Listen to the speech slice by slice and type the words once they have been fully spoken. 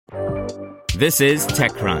This is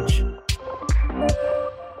TechCrunch.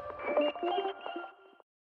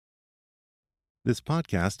 This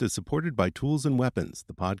podcast is supported by Tools and Weapons,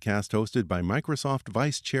 the podcast hosted by Microsoft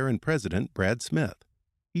Vice Chair and President Brad Smith.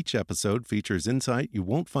 Each episode features insight you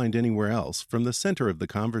won't find anywhere else from the center of the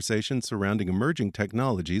conversation surrounding emerging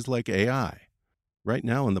technologies like AI. Right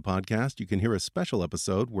now in the podcast, you can hear a special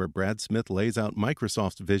episode where Brad Smith lays out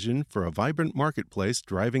Microsoft's vision for a vibrant marketplace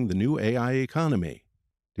driving the new AI economy.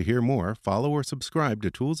 To hear more, follow or subscribe to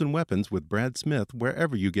Tools and Weapons with Brad Smith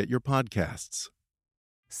wherever you get your podcasts.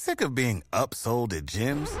 Sick of being upsold at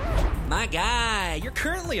gyms? My guy, you're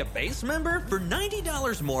currently a base member? For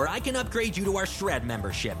 $90 more, I can upgrade you to our Shred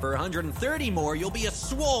membership. For $130 more, you'll be a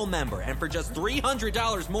Swole member. And for just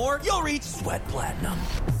 $300 more, you'll reach Sweat Platinum.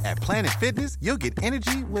 At Planet Fitness, you'll get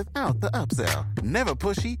energy without the upsell. Never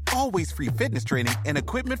pushy, always free fitness training and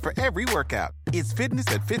equipment for every workout. It's fitness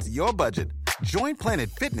that fits your budget. Join Planet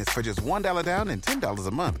Fitness for just $1 down and $10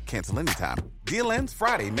 a month. Cancel anytime. Deal ends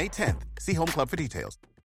Friday, May 10th. See Home Club for details.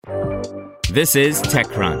 This is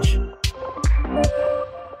TechCrunch.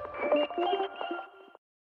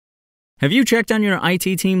 Have you checked on your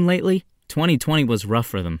IT team lately? 2020 was rough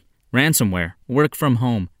for them. Ransomware, work from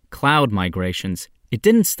home, cloud migrations. It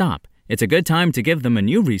didn't stop. It's a good time to give them a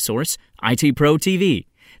new resource, IT Pro TV.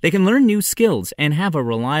 They can learn new skills and have a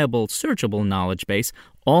reliable, searchable knowledge base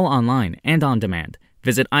all online and on demand.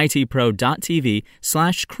 Visit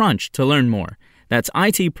itpro.tv/crunch to learn more. That's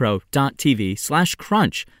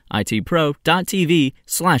itpro.tv/crunch,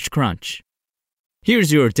 itpro.tv/crunch.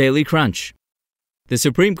 Here's your Daily Crunch. The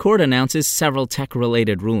Supreme Court announces several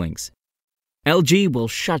tech-related rulings. LG will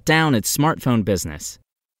shut down its smartphone business.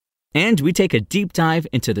 And we take a deep dive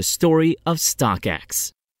into the story of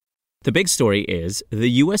StockX. The big story is the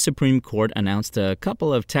U.S. Supreme Court announced a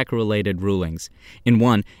couple of tech-related rulings. In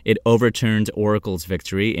one, it overturned Oracle's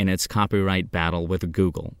victory in its copyright battle with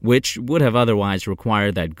Google, which would have otherwise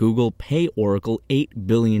required that Google pay Oracle $8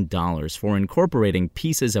 billion for incorporating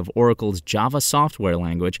pieces of Oracle's Java software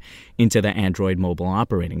language into the Android mobile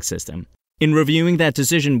operating system. In reviewing that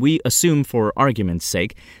decision, we assume, for argument's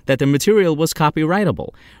sake, that the material was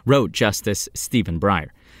copyrightable, wrote Justice Stephen Breyer.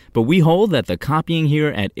 But we hold that the copying here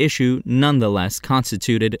at issue nonetheless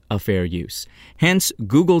constituted a fair use. Hence,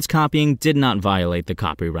 Google's copying did not violate the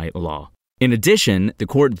copyright law. In addition, the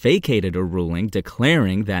court vacated a ruling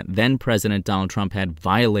declaring that then-President Donald Trump had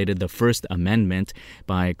violated the First Amendment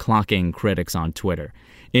by clocking critics on Twitter.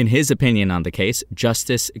 In his opinion on the case,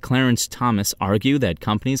 Justice Clarence Thomas argued that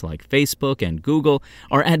companies like Facebook and Google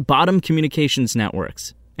are at bottom communications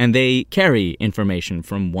networks, and they carry information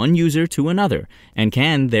from one user to another and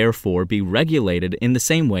can therefore be regulated in the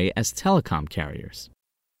same way as telecom carriers.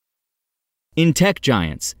 In tech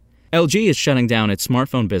giants, LG is shutting down its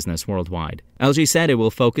smartphone business worldwide. LG said it will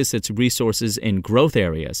focus its resources in growth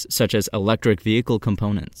areas such as electric vehicle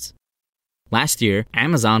components. Last year,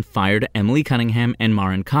 Amazon fired Emily Cunningham and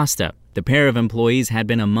Marin Costa. The pair of employees had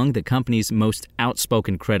been among the company's most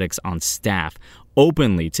outspoken critics on staff,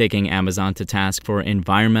 openly taking Amazon to task for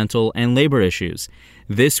environmental and labor issues.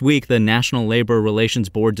 This week, the National Labor Relations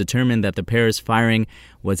Board determined that the pair's firing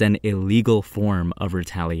was an illegal form of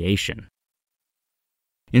retaliation.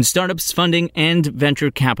 In startups funding and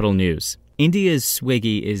venture capital news, India's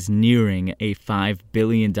Swiggy is nearing a $5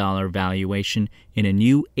 billion valuation in a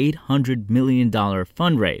new $800 million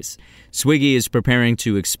fundraise. Swiggy is preparing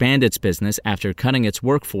to expand its business after cutting its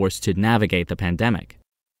workforce to navigate the pandemic.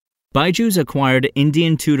 Byju's acquired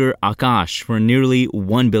Indian tutor Akash for nearly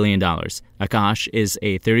 $1 billion. Akash is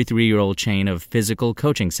a 33-year-old chain of physical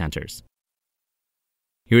coaching centers.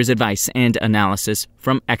 Here's advice and analysis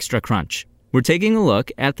from Extra Crunch. We're taking a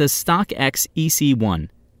look at the StockX EC1.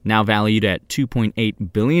 Now valued at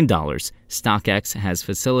 $2.8 billion, StockX has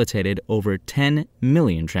facilitated over 10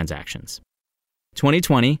 million transactions.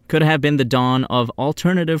 2020 could have been the dawn of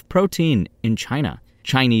alternative protein in China.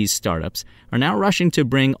 Chinese startups are now rushing to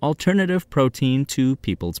bring alternative protein to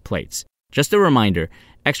people's plates. Just a reminder,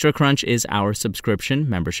 Extra Crunch is our subscription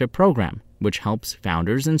membership program, which helps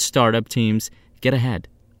founders and startup teams get ahead.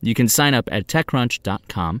 You can sign up at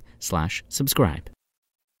techcrunch.com/subscribe.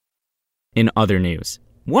 In other news,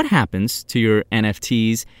 what happens to your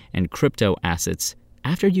NFTs and crypto assets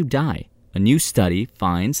after you die? A new study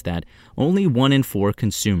finds that only 1 in 4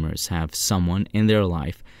 consumers have someone in their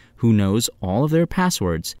life who knows all of their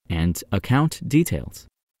passwords and account details.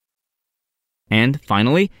 And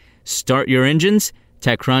finally, start your engines.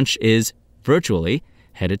 TechCrunch is virtually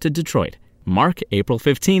headed to Detroit. Mark April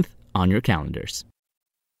 15th on your calendars.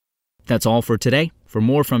 That's all for today. For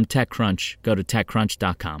more from TechCrunch, go to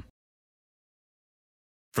techcrunch.com.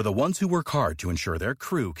 For the ones who work hard to ensure their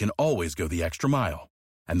crew can always go the extra mile,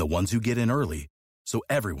 and the ones who get in early so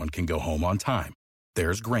everyone can go home on time,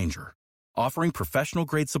 there's Grainger, offering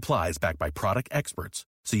professional-grade supplies backed by product experts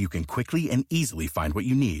so you can quickly and easily find what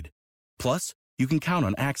you need. Plus, you can count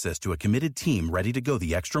on access to a committed team ready to go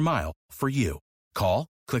the extra mile for you. Call,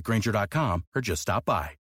 click Grainger.com, or just stop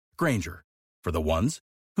by. Grainger, for the ones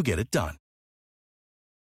who get it done.